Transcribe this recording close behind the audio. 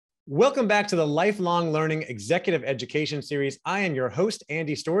Welcome back to the Lifelong Learning Executive Education Series. I am your host,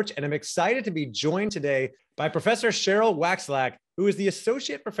 Andy Storch, and I'm excited to be joined today by Professor Cheryl Wakslak, who is the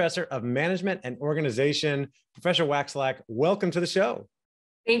Associate Professor of Management and Organization. Professor Wakslak, welcome to the show.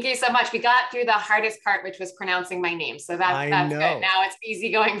 Thank you so much. We got through the hardest part, which was pronouncing my name. So that's good. Now it's easy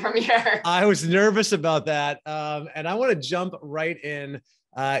going from here. I was nervous about that. And I want to jump right in.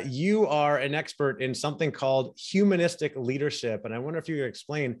 You are an expert in something called Humanistic Leadership. And I wonder if you could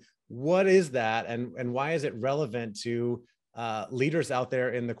explain what is that and why is it relevant to leaders out there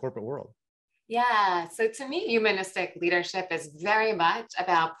in the corporate world? Yeah, so to me, humanistic leadership is very much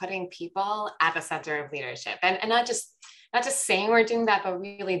about putting people at the center of leadership and not just saying we're doing that, but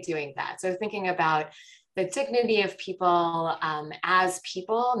really doing that. So thinking about the dignity of people as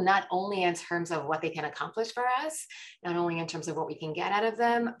people, not only in terms of what they can accomplish for us, not only in terms of what we can get out of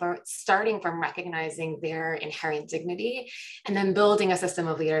them, but starting from recognizing their inherent dignity and then building a system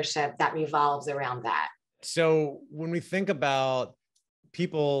of leadership that revolves around that. So when we think about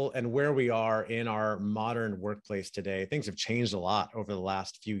people and where we are in our modern workplace today, things have changed a lot over the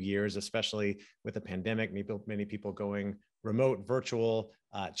last few years, especially with the pandemic, many people going remote, virtual,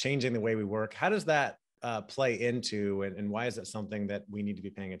 changing the way we work. How does that play into, and why is it something that we need to be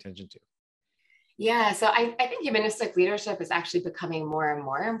paying attention to? Yeah, so I think humanistic leadership is actually becoming more and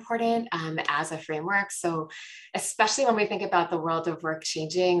more important as a framework. So especially when we think about the world of work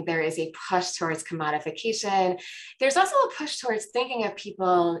changing, there is a push towards commodification. There's also a push towards thinking of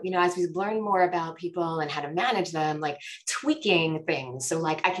people, as we learn more about people and how to manage them, like tweaking things. So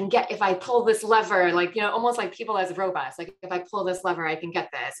like I can get, if I pull this lever, like, almost like people as robots, like if I pull this lever, I can get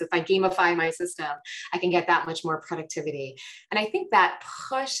this. If I gamify my system, I can get that much more productivity. And I think that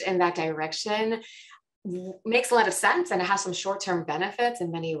push in that direction makes a lot of sense, and it has some short-term benefits in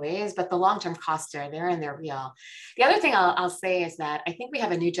many ways, but the long-term costs are there and they're real. The other thing I'll say is that I think we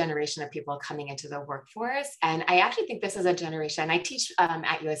have a new generation of people coming into the workforce, and I actually think this is a generation. I teach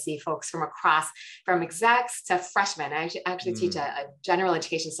at USC folks from execs to freshmen. I actually teach a general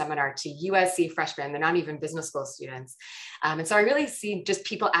education seminar to USC freshmen. They're not even business school students. And so I really see just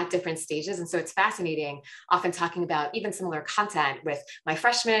people at different stages. And so it's fascinating, often talking about even similar content with my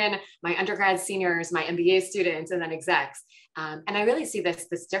freshmen, my undergrad seniors, my MBA students, and then execs. And I really see this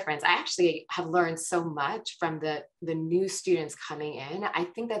difference. I actually have learned so much from the new students coming in. I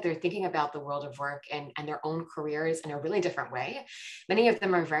think that they're thinking about the world of work and their own careers in a really different way. Many of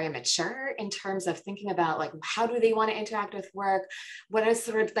them are very mature in terms of thinking about like, how do they want to interact with work? What is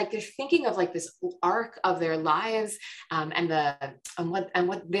sort of like, they're thinking of like this arc of their lives and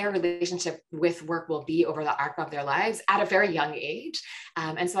what their relationship with work will be over the arc of their lives at a very young age.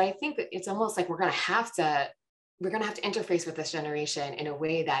 And so I think it's almost like we're going to have to interface with this generation in a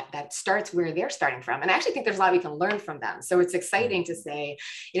way that starts where they're starting from. And I actually think there's a lot we can learn from them. So it's exciting to say,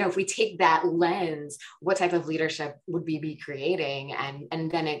 if we take that lens, what type of leadership would we be creating?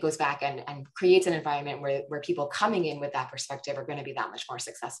 And then it goes back and creates an environment where people coming in with that perspective are going to be that much more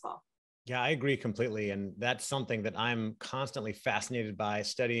successful. Yeah, I agree completely. And that's something that I'm constantly fascinated by,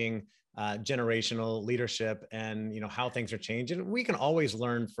 studying generational leadership and how things are changing. We can always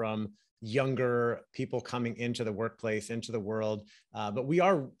learn from younger people coming into the workplace, into the world. But we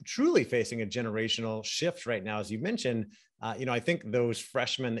are truly facing a generational shift right now. As you mentioned, I think those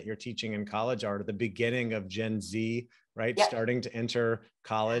freshmen that you're teaching in college are the beginning of Gen Z, right? Yep. Starting to enter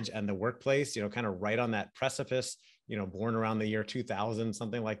college and the workplace, kind of right on that precipice, born around the year 2000,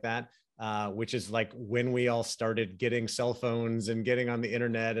 something like that. Which is like when we all started getting cell phones and getting on the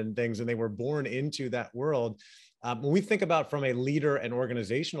internet and things, and they were born into that world. When we think about from a leader and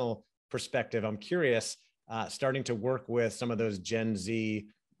organizational perspective, I'm curious, starting to work with some of those Gen Z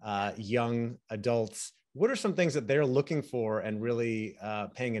young adults, what are some things that they're looking for and really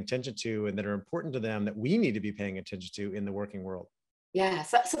paying attention to and that are important to them that we need to be paying attention to in the working world? Yeah.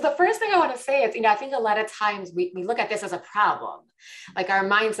 So the first thing I want to say is, I think a lot of times we look at this as a problem. Like our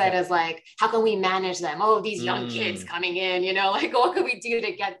mindset is like, how can we manage them? Oh, these young kids coming in, like what could we do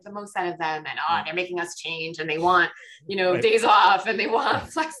to get the most out of them? And they're making us change and they want, days off and they want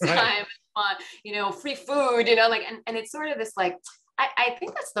flex time and they want, free food, and it's sort of this like, I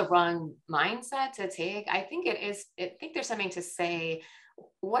think that's the wrong mindset to take. I think there's something to say,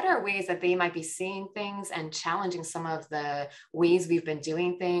 what are ways that they might be seeing things and challenging some of the ways we've been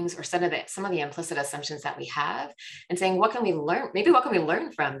doing things or some of the implicit assumptions that we have, and saying, what can we learn? Maybe what can we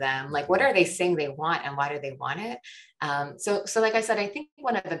learn from them? Like, what are they saying they want and why do they want it? So like I said, I think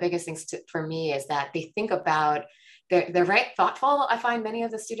one of the biggest things for me is that they think about, they're very thoughtful. I find many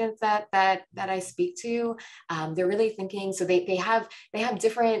of the students that I speak to, they're really thinking. So they have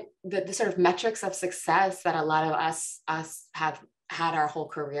different the sort of metrics of success that a lot of us have had our whole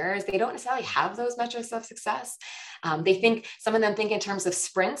careers, they don't necessarily have those metrics of success. Some of them think in terms of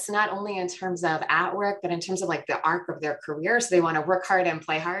sprints, not only in terms of at work, but in terms of like the arc of their career. So they want to work hard and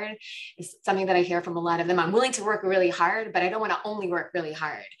play hard. It's something that I hear from a lot of them. I'm willing to work really hard, but I don't want to only work really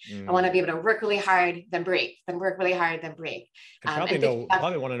hard. I want to be able to work really hard, then break, then work really hard, then break.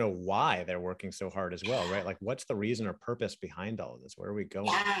 Probably want to know why they're working so hard as well, right? Like, what's the reason or purpose behind all of this? Where are we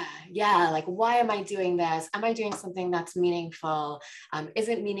going? Yeah. Like, why am I doing this? Am I doing something that's meaningful? Is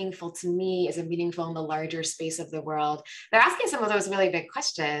it meaningful to me? Is it meaningful in the larger space of the world? They're asking some of those really big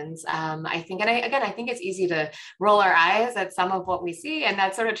questions. I think, I think it's easy to roll our eyes at some of what we see, and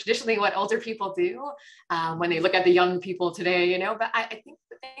that's sort of traditionally what older people do when they look at the young people today, you know. But I think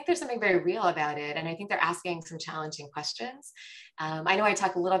there's something very real about it, and I think they're asking some challenging questions. I know I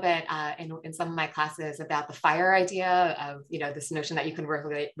talk a little bit in some of my classes about the FIRE idea of, you know, this notion that you can work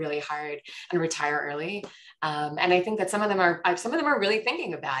really, really hard and retire early. And I think that some of them are really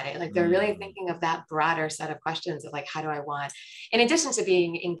thinking about it. Like, they're really thinking of that broader set of questions of like, how do I want, in addition to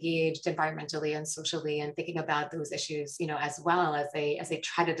being engaged environmentally and socially and thinking about those issues, you know, as well as they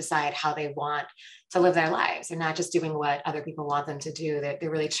try to decide how they want to live their lives. They're not just doing what other people want them to do. They're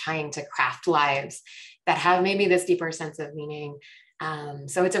really trying to craft lives that have maybe this deeper sense of meaning.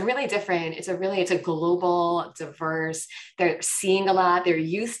 So it's a global, diverse, they're seeing a lot, they're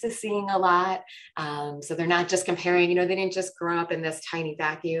used to seeing a lot. So they're not just comparing, you know, they didn't just grow up in this tiny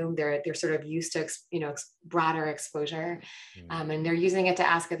vacuum. They're sort of used to, broader exposure. And they're using it to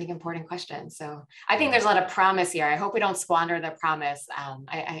ask, I think, important questions. So I think there's a lot of promise here. I hope we don't squander the promise.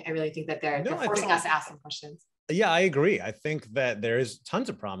 I really think that they're forcing us to ask some questions. Yeah, I agree. I think that there is tons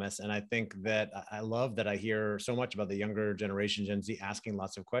of promise. And I think that I love that I hear so much about the younger generation, Gen Z, asking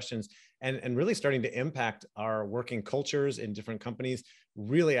lots of questions and really starting to impact our working cultures in different companies,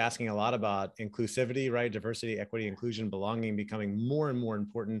 really asking a lot about inclusivity, right? Diversity, equity, inclusion, belonging, becoming more and more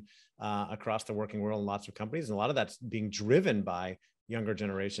important across the working world in lots of companies. And a lot of that's being driven by younger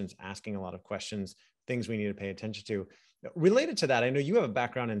generations asking a lot of questions, things we need to pay attention to. Related to that, I know you have a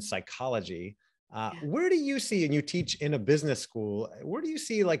background in psychology. Where do you see, and you teach in a business school, where do you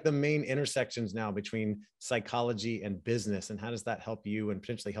see like the main intersections now between psychology and business, and how does that help you and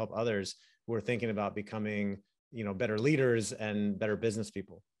potentially help others who are thinking about becoming, you know, better leaders and better business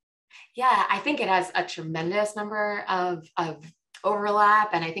people? Yeah, I think it has a tremendous number of overlap.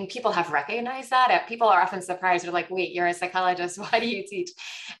 And I think people have recognized that. People are often surprised. They're like, wait, you're a psychologist. Why do you teach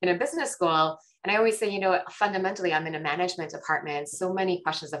in a business school? And I always say, you know, fundamentally, I'm in a management department. So many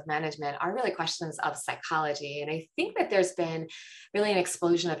questions of management are really questions of psychology. And I think that there's been really an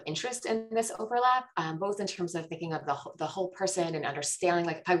explosion of interest in this overlap, both in terms of thinking of the whole person and understanding,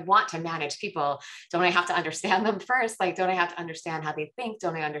 like, if I want to manage people, don't I have to understand them first? Like, don't I have to understand how they think?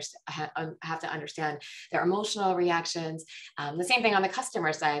 Don't I have to understand their emotional reactions? The same thing on the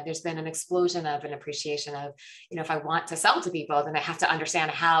customer side. There's been an explosion of an appreciation of, you know, if I want to sell to people, then I have to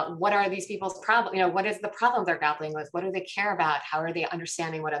understand what are these people's problems? You know, what is the problem they're grappling with? What do they care about? How are they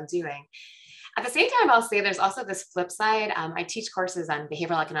understanding what I'm doing? At the same time, I'll say there's also this flip side. I teach courses on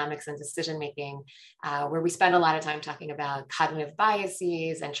behavioral economics and decision making, where we spend a lot of time talking about cognitive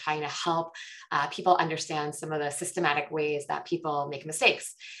biases and trying to help people understand some of the systematic ways that people make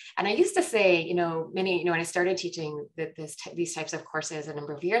mistakes. And I used to say, when I started teaching these types of courses a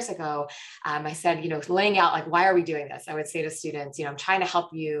number of years ago, I said, laying out, like, why are we doing this? I would say to students, I'm trying to help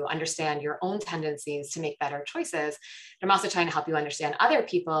you understand your own tendencies to make better choices. I'm also trying to help you understand other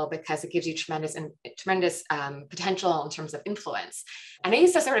people, because it gives you tremendous potential in terms of influence. And I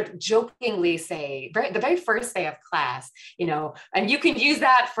used to sort of jokingly say, the very first day of class, and you can use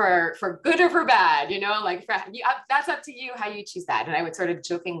that for good or for bad, that's up to you how you choose that. And I would sort of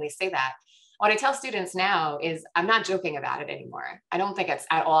jokingly say that. What I tell students now is I'm not joking about it anymore. I don't think it's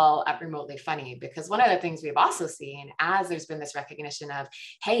at all remotely funny, because one of the things we've also seen, as there's been this recognition of,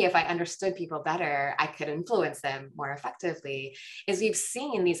 hey, if I understood people better, I could influence them more effectively, is we've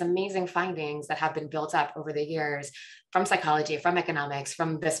seen these amazing findings that have been built up over the years from psychology, from economics,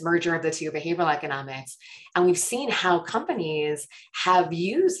 from this merger of the two, behavioral economics. And we've seen how companies have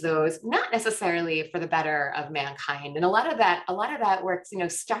used those, not necessarily for the better of mankind. And a lot of that work,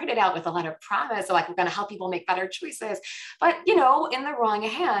 started out with a lot of promise, so like, we're going to help people make better choices. But, in the wrong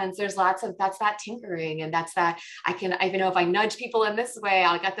hands, there's that's that tinkering. And that's that if I nudge people in this way,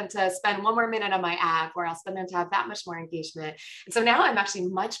 I'll get them to spend one more minute on my app, or I'll spend them to have that much more engagement. And so now I'm actually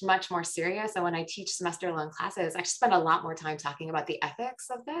much, much more serious. And when I teach semester-long classes, I actually spend a lot more time talking about the ethics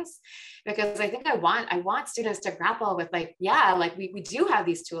of this, because I think I want students to grapple with, we do have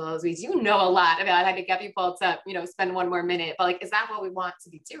these tools. We do know a lot about how to get people to, spend one more minute, but is that what we want to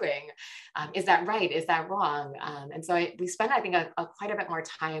be doing? Is that right? Is that wrong? And so we spend, I think, quite a bit more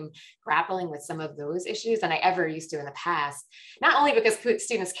time grappling with some of those issues than I ever used to in the past. Not only because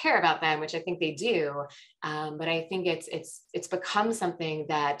students care about them, which I think they do, but I think it's become something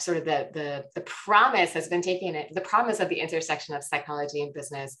that sort of the promise has been taken. The promise of the intersection of psychology and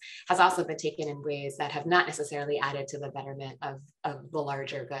business has also been taken in ways that have not necessarily added to the betterment of the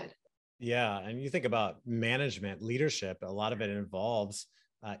larger good. Yeah. And you think about management, leadership, a lot of it involves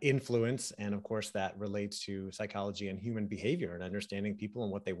influence. And of course, that relates to psychology and human behavior and understanding people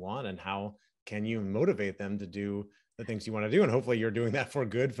and what they want and how can you motivate them to do the things you want to do. And hopefully you're doing that for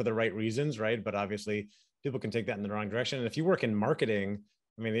good, for the right reasons, right? But obviously people can take that in the wrong direction. And if you work in marketing,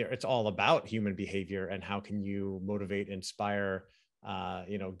 I mean, it's all about human behavior and how can you motivate, inspire,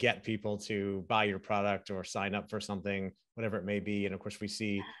 get people to buy your product or sign up for something, whatever it may be. And of course,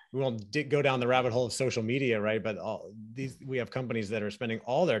 we won't go down the rabbit hole of social media, right? But we have companies that are spending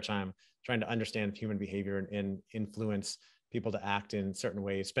all their time trying to understand human behavior and influence people to act in certain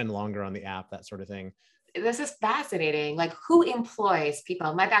ways, spend longer on the app, that sort of thing. This is fascinating. Like, who employs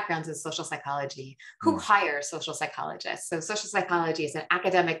people? My background is social psychology. Who hires social psychologists? So social psychology is an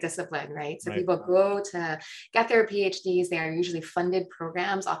academic discipline, right? So people go to get their PhDs. They are usually funded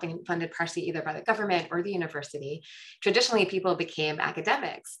programs, often funded partially either by the government or the university. Traditionally, people became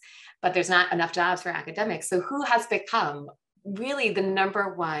academics, but there's not enough jobs for academics. So who has become really the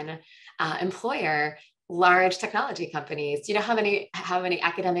number one employer? Large technology companies. Do you know how many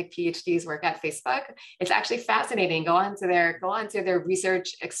academic PhDs work at Facebook? It's actually fascinating. Go on to their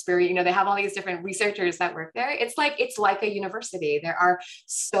research experience. They have all these different researchers that work there. It's like a university. There are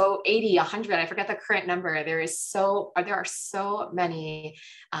 80, 100. I forget the current number. There are so many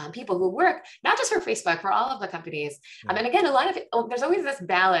people who work not just for Facebook, for all of the companies. And again, there's always this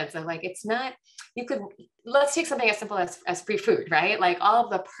balance of like, it's not. Let's take something as simple as free food, right? Like all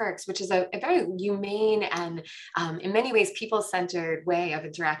of the perks, which is a very humane and in many ways people-centered way of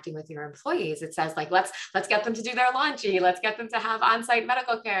interacting with your employees. It says like, let's get them to do their laundry, let's get them to have on-site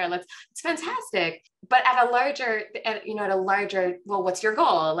medical care. It's fantastic. But at a larger, well, what's your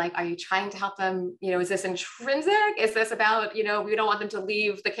goal? Like, are you trying to help them? Is this intrinsic? Is this about, we don't want them to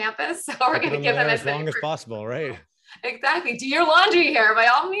leave the campus, so we're going to give them as long as possible, right? Exactly. Do your laundry here by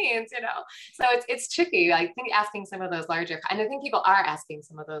all means, So it's tricky. I think asking some of those larger, and I think people are asking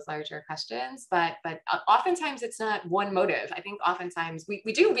some of those larger questions, but oftentimes it's not one motive. I think oftentimes we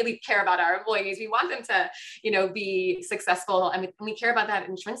do really care about our employees. We want them to, be successful. I mean, we care about that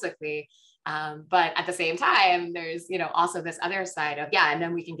intrinsically. But at the same time, there's, also this other side of, and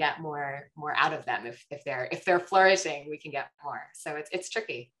then we can get more out of them. If they're flourishing, we can get more. So it's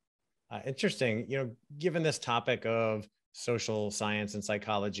tricky. Interesting. Given this topic of social science and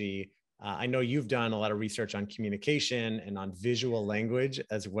psychology, I know you've done a lot of research on communication and on visual language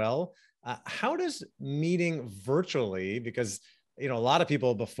as well. How does meeting virtually, because, a lot of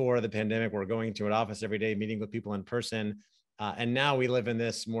people before the pandemic were going to an office every day, meeting with people in person. And now we live in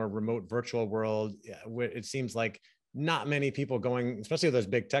this more remote virtual world where it seems like not many people going, especially those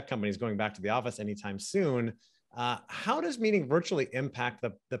big tech companies, going back to the office anytime soon. How does meeting virtually impact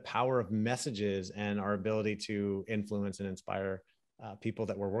the power of messages and our ability to influence and inspire people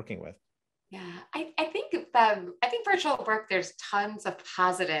that we're working with? Yeah, I think virtual work, there's tons of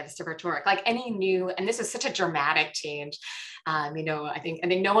positives to virtual work, like any new, and this is such a dramatic change. I think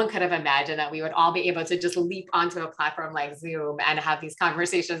no one could have imagined that we would all be able to just leap onto a platform like Zoom and have these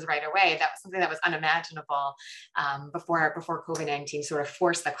conversations right away. That was something that was unimaginable before COVID-19 sort of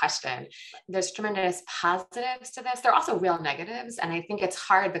forced the question. There's tremendous positives to this. There are also real negatives, and I think it's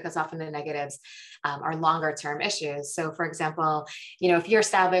hard because often the negatives are longer term issues. So, for example, if you're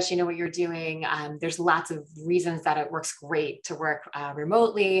established, you know what you're doing. There's lots of reasons that it works great to work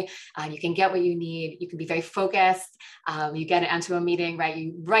remotely. You can get what you need. You can be very focused. You get onto a meeting, right?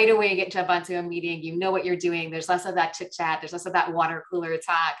 You right away jump onto a meeting. You know what you're doing. There's less of that chit chat. There's less of that water cooler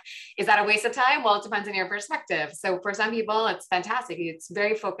talk. Is that a waste of time? Well, it depends on your perspective. So for some people, it's fantastic. It's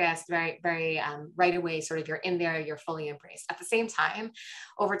very focused, very, very right away. Sort of you're in there, you're fully embraced. At the same time,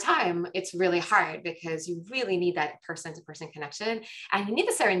 over time, it's really hard because you really need that person-to-person connection, and you need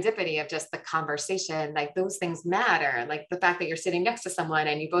the serendipity of just the conversation. Like those things matter. Like the fact that you're sitting next to someone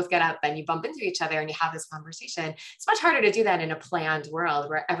and you both get up and you bump into each other and you have this conversation. It's much harder to do that in a planned world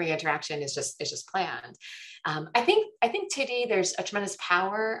where every interaction is just planned. I think today there's a tremendous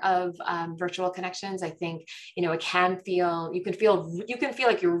power of virtual connections. I think it can feel you can feel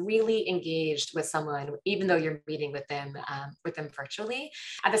like you're really engaged with someone even though you're meeting with them virtually.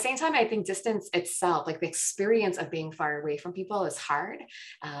 At the same time, I think distance itself, like the experience of being far away from people, is hard.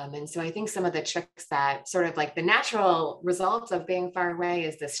 And so I think think some of the tricks that sort of like the natural results of being far away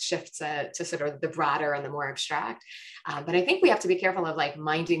is this shift to sort of the broader and the more abstract. But I think we have to be careful of like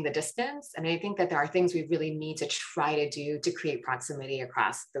minding the distance. And I think that there are things we really need to try to do to create proximity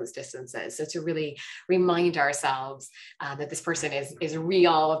across those distances. So to really remind ourselves that this person is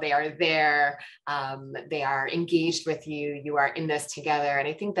real, they are there, they are engaged with you, you are in this together. And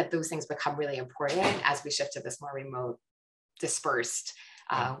I think that those things become really important as we shift to this more remote, dispersed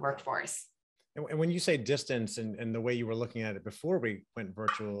workforce. And when you say distance and the way you were looking at it before we went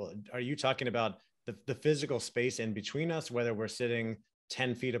virtual, are you talking about the physical space in between us, whether we're sitting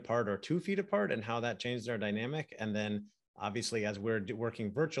 10 feet apart or 2 feet apart, and how that changes our dynamic? And then obviously, as we're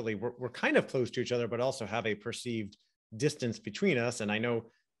working virtually, we're kind of close to each other, but also have a perceived distance between us. And I know,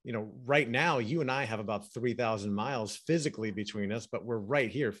 right now, you and I have about 3,000 miles physically between us, but we're right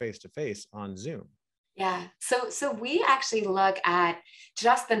here face to face on Zoom. Yeah. So we actually look at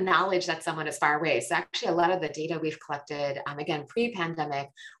just the knowledge that someone is far away. So actually a lot of the data we've collected, again, pre-pandemic,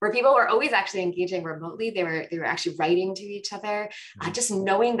 where people were always actually engaging remotely, they were actually writing to each other, just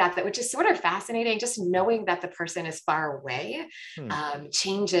knowing that, which is sort of fascinating, just knowing that the person is far away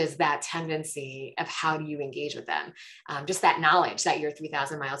changes that tendency of how do you engage with them. Just that knowledge that you're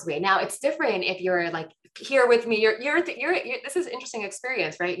 3,000 miles away. Now it's different if you're like here with me, you're this is an interesting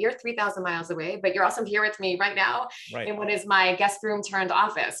experience, right? You're 3,000 miles away, but you're also here with me right now in what is my guest room turned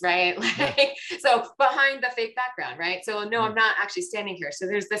office, right? So behind the fake background, right? So no, I'm not actually standing here. So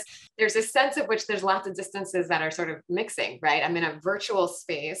there's this sense of which there's lots of distances that are sort of mixing, right? I'm in a virtual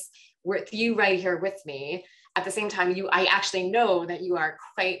space with you right here with me. At the same time, I actually know that you are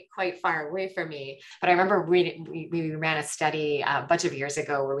quite far away from me. But I remember we ran a study a bunch of years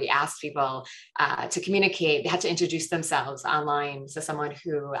ago where we asked people to communicate. They had to introduce themselves online. So someone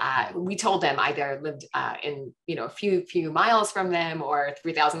who we told them either lived in a few miles from them or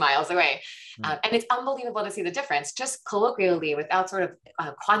 3,000 miles away. And it's unbelievable to see the difference, just colloquially, without sort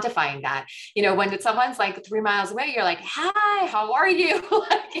of quantifying that. When someone's like 3 miles away, you're like, "Hi, how are you?"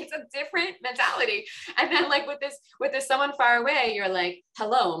 Like it's a different mentality. And then like with this someone far away, you're like,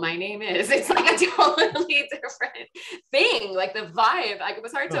 "Hello, my name is." It's like a totally different thing. Like the vibe, like it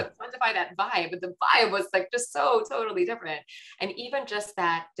was hard to quantify that vibe, but the vibe was like just so totally different. And even just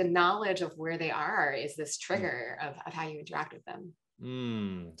that, the knowledge of where they are is this trigger of how you interact with them.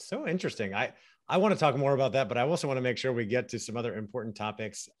 So interesting. I want to talk more about that, but I also want to make sure we get to some other important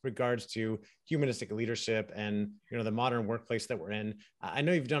topics regards to humanistic leadership and the modern workplace that we're in. I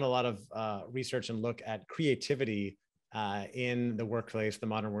know you've done a lot of research and look at creativity in the workplace, the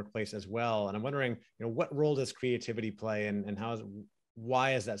modern workplace as well. And I'm wondering, what role does creativity play, and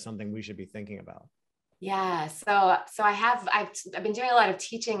why is that something we should be thinking about? Yeah, so I've been doing a lot of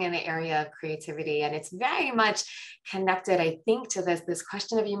teaching in the area of creativity, and it's very much connected, I think, to this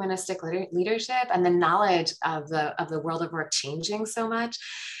question of humanistic leadership and the knowledge of the world of work changing so much.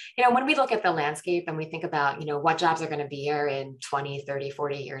 When we look at the landscape and we think about, what jobs are going to be here in 20, 30,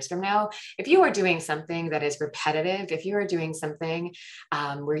 40 years from now, if you are doing something that is repetitive, if you are doing something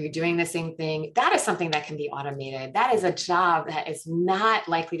where you're doing the same thing, that is something that can be automated. That is a job that is not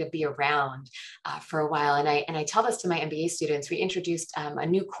likely to be around for a while. And I tell this to my MBA students. We introduced a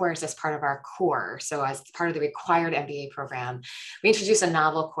new course as part of our core. So as part of the required MBA program, we introduced a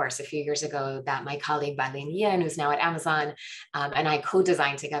novel course a few years ago that my colleague Bailin Yin, who's now at Amazon, and I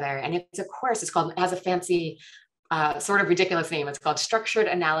co-designed together. And it's a course, it has a fancy sort of ridiculous name. It's called Structured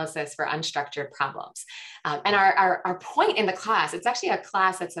Analysis for Unstructured Problems. And our point in the class, it's actually a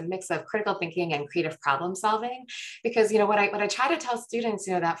class that's a mix of critical thinking and creative problem solving. Because, what I try to tell students,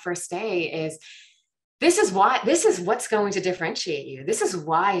 that first day is, this is what's going to differentiate you. This is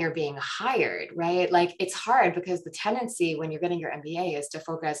why you're being hired, right? Like it's hard because the tendency when you're getting your MBA is to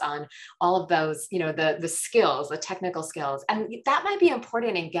focus on all of those, the skills, the technical skills. And that might be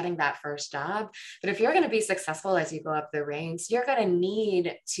important in getting that first job. But if you're going to be successful as you go up the ranks, you're going to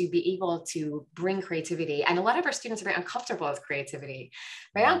need to be able to bring creativity. And a lot of our students are very uncomfortable with creativity,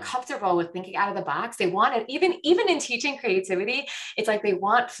 very uncomfortable with thinking out of the box. They want it, even in teaching creativity, it's like they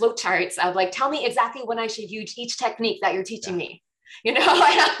want flowcharts of like, tell me exactly when I should use each technique that you're teaching me, and I'm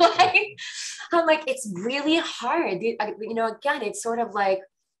like, it's really hard. Again, it's sort of like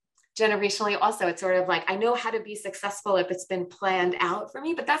generationally also, it's sort of like, I know how to be successful if it's been planned out for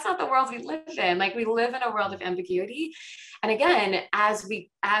me, but that's not the world we live in. Like we live in a world of ambiguity. And again, as we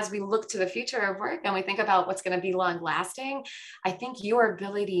look to the future of work and we think about what's going to be long lasting, I think your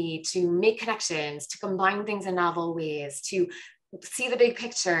ability to make connections, to combine things in novel ways, to see the big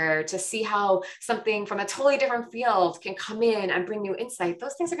picture, to see how something from a totally different field can come in and bring new insight,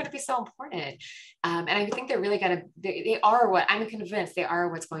 those things are going to be so important. And I think they're really going to, they are what I'm convinced they are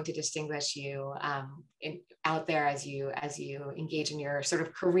what's going to distinguish you out there as you engage in your sort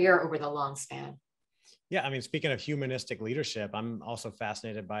of career over the long span. Yeah, I mean, speaking of humanistic leadership, I'm also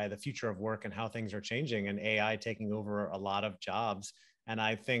fascinated by the future of work and how things are changing and AI taking over a lot of jobs. And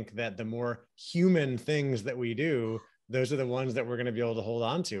I think that the more human things that we do, those are the ones that we're going to be able to hold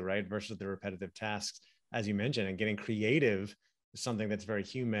on to, right? Versus the repetitive tasks, as you mentioned, and getting creative is something that's very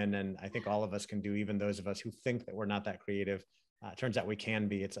human. And I think all of us can do, even those of us who think that we're not that creative. It turns out we can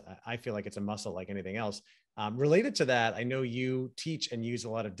be. I feel like it's a muscle like anything else. Related to that, I know you teach and use a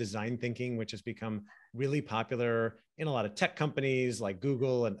lot of design thinking, which has become really popular in a lot of tech companies like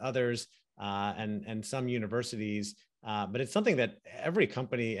Google and others, and some universities. But it's something that every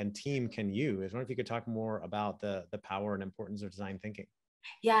company and team can use. I wonder if you could talk more about the power and importance of design thinking.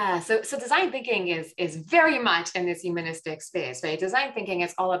 Yeah, so design thinking is very much in this humanistic space, right? Design thinking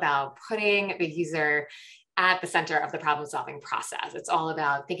is all about putting the user at the center of the problem solving process. It's all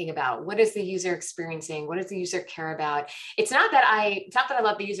about thinking about what is the user experiencing, what does the user care about. It's not that I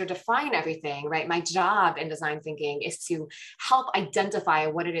let the user define everything, right? My job in design thinking is to help identify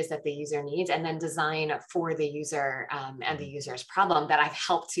what it is that the user needs and then design for the user and the user's problem that I've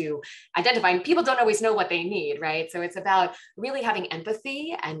helped to identify. And people don't always know what they need, right? So it's about really having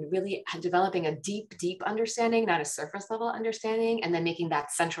empathy and really developing a deep, deep understanding, not a surface level understanding, and then making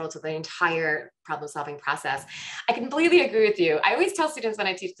that central to the entire problem solving process. I completely agree with you. I always tell students when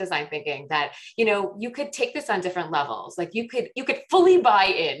I teach design thinking that, you could take this on different levels. Like you could fully buy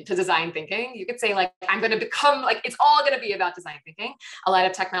into design thinking. You could say like, I'm going to become like, it's all going to be about design thinking. A lot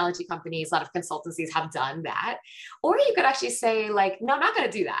of technology companies, a lot of consultancies have done that. Or you could actually say like, no, I'm not going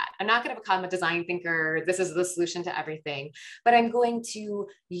to do that. I'm not going to become a design thinker. This is the solution to everything, but I'm going to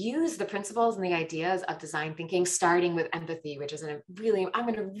use the principles and the ideas of design thinking, starting with empathy, which is I'm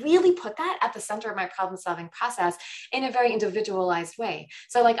going to really put that at the center of my problem solving process in a very individualized way.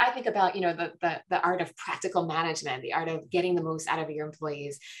 So like I think about, the art of practical management, the art of getting the most out of your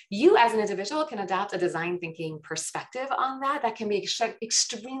employees. You as an individual can adopt a design thinking perspective on that can be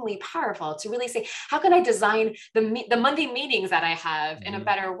extremely powerful to really say, how can I design the Monday meetings that I have in a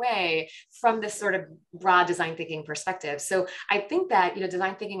better way from this sort of broad design thinking perspective. So I think that,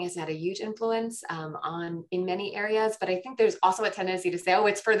 design thinking has had a huge influence in many areas, but I think there's also a tendency to say, oh,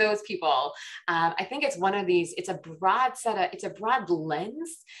 it's for those people. I think it's one of these, it's a broad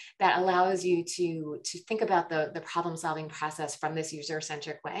lens that allows you to think about the problem solving process from this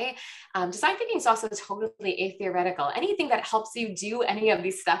user-centric way. Design thinking is also totally atheoretical. Anything that helps you do any of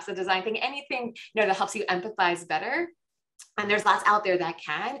these steps of design thinking, anything that helps you empathize better, and there's lots out there that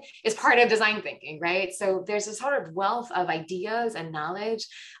is part of design thinking, right? So there's a sort of wealth of ideas and knowledge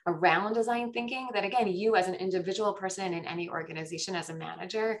around design thinking that, again, you as an individual person in any organization, as a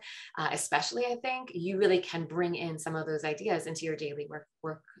manager, especially, I think you really can bring in some of those ideas into your daily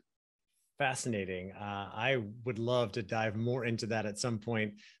work. Fascinating. I would love to dive more into that at some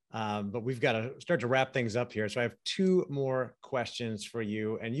point, but we've got to start to wrap things up here. So I have two more questions for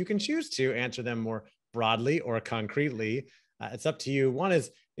you, and you can choose to answer them more broadly or concretely. It's up to you. One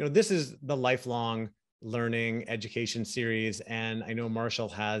is, this is the lifelong learning education series. And I know Marshall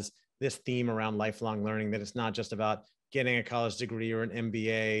has this theme around lifelong learning, that it's not just about getting a college degree or an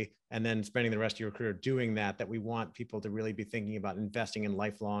MBA and then spending the rest of your career doing that we want people to really be thinking about investing in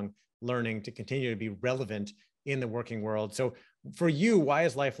lifelong learning to continue to be relevant in the working world. So for you, why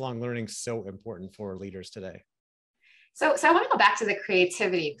is lifelong learning so important for leaders today? So I want to go back to the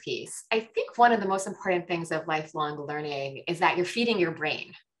creativity piece. I think one of the most important things of lifelong learning is that you're feeding your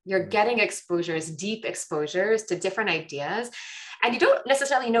brain. You're getting exposures, deep exposures to different ideas. And you don't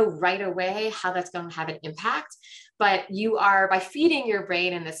necessarily know right away how that's going to have an impact, but you are, by feeding your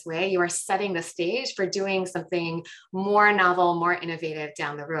brain in this way, you are setting the stage for doing something more novel, more innovative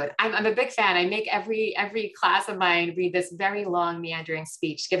down the road. I'm a big fan. I make every class of mine read this very long, meandering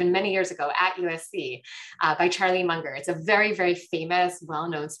speech given many years ago at USC by Charlie Munger. It's a very, very famous,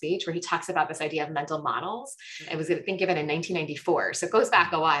 well-known speech where he talks about this idea of mental models. It was, I think, given in 1994. So it goes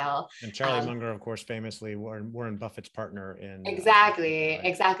back a while. And Charlie Munger, of course, famously Warren Buffett's partner in... Exactly.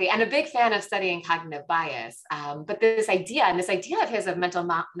 And a big fan of studying cognitive bias. But this idea of his of mental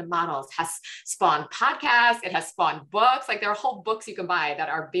models has spawned podcasts. It has spawned books. Like there are whole books you can buy that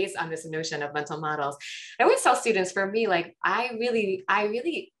are based on this notion of mental models. I always tell students, for me, like I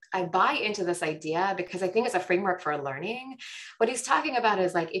really I buy into this idea because I think it's a framework for learning. What he's talking about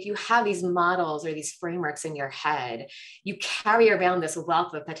is like, if you have these models or these frameworks in your head, you carry around this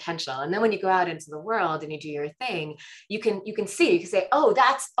wealth of potential. And then when you go out into the world and you do your thing, you can see, you can say, oh,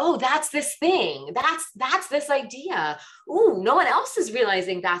 that's this thing. That's this idea. Ooh, no one else is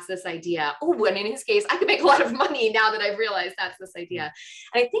realizing that's this idea. Ooh, and in his case, I could make a lot of money now that I've realized that's this idea.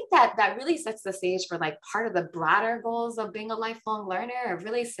 And I think that really sets the stage for like part of the broader goals of being a lifelong learner, of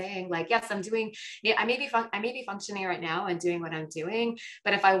really saying like, yes, I may be functioning right now and doing what I'm doing,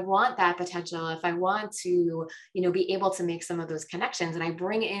 but if I want that potential, if I want to, be able to make some of those connections, and I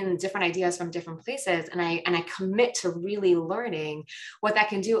bring in different ideas from different places, and I commit to really learning, what that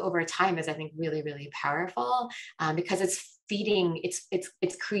can do over time is, I think, really, really powerful, because it's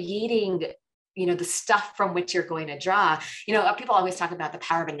creating the stuff from which you're going to draw. People always talk about the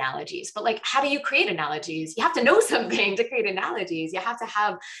power of analogies, but like, how do you create analogies? You have to know something to create analogies. You have to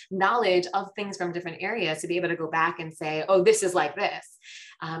have knowledge of things from different areas to be able to go back and say, oh, this is like this.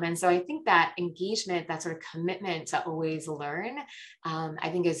 And so I think that engagement, that sort of commitment to always learn, I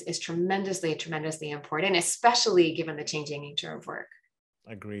think is tremendously, tremendously important, especially given the changing nature of work.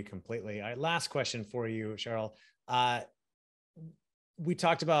 Agree completely. All right, last question for you, Cheryl. We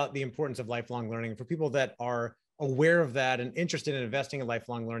talked about the importance of lifelong learning for people that are aware of that and interested in investing in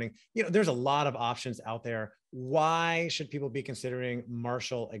lifelong learning. There's a lot of options out there. Why should people be considering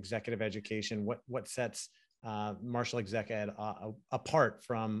Marshall Executive Education? What sets Marshall Exec Ed apart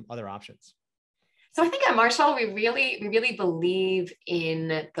from other options? So I think at Marshall, we really believe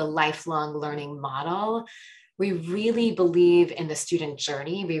in the lifelong learning model. We really believe in the student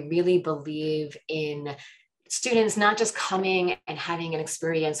journey. We really believe in students not just coming and having an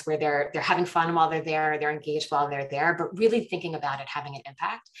experience where they're having fun while they're there, they're engaged while they're there, but really thinking about it having an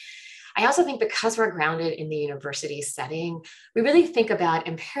impact. I also think because we're grounded in the university setting, we really think about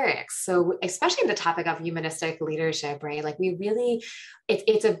empirics. So especially in the topic of humanistic leadership, right? Like we really, but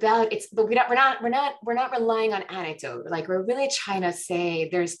we're not relying on anecdote. Like we're really trying to say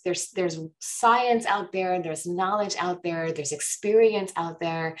there's science out there, there's knowledge out there, there's experience out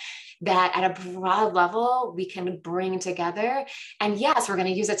there that at a broad level we can bring together. And yes, we're going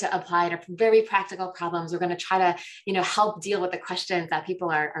to use it to apply to very practical problems. We're going to try to, help deal with the questions that people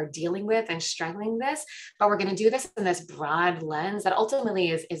are dealing with and struggling with this, but we're going to do this in this broad lens that ultimately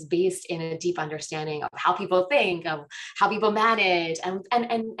is based in a deep understanding of how people think, of how people manage,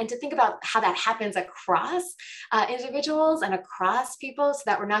 and to think about how that happens across individuals and across people, so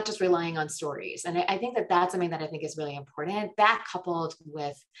that we're not just relying on stories. And I think that that's something that I think is really important. That coupled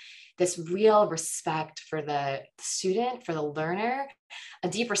with this real respect for the student, for the learner, a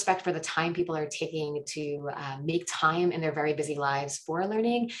deep respect for the time people are taking to make time in their very busy lives for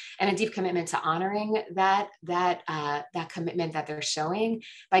learning, and a deep commitment to honoring that commitment that they're showing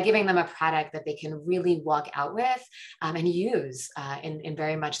by giving them a product that they can really walk out with and use in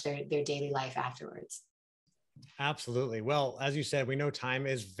very much their daily life afterwards. Absolutely. Well, as you said, we know time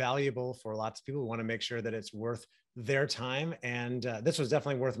is valuable for lots of people. We want to make sure that it's worth their time. And this was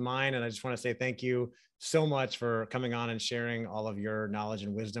definitely worth mine. And I just want to say thank you so much for coming on and sharing all of your knowledge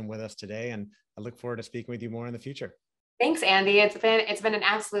and wisdom with us today. And I look forward to speaking with you more in the future. Thanks, Andy. It's been an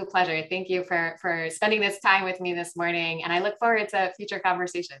absolute pleasure. Thank you for spending this time with me this morning. And I look forward to future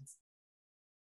conversations.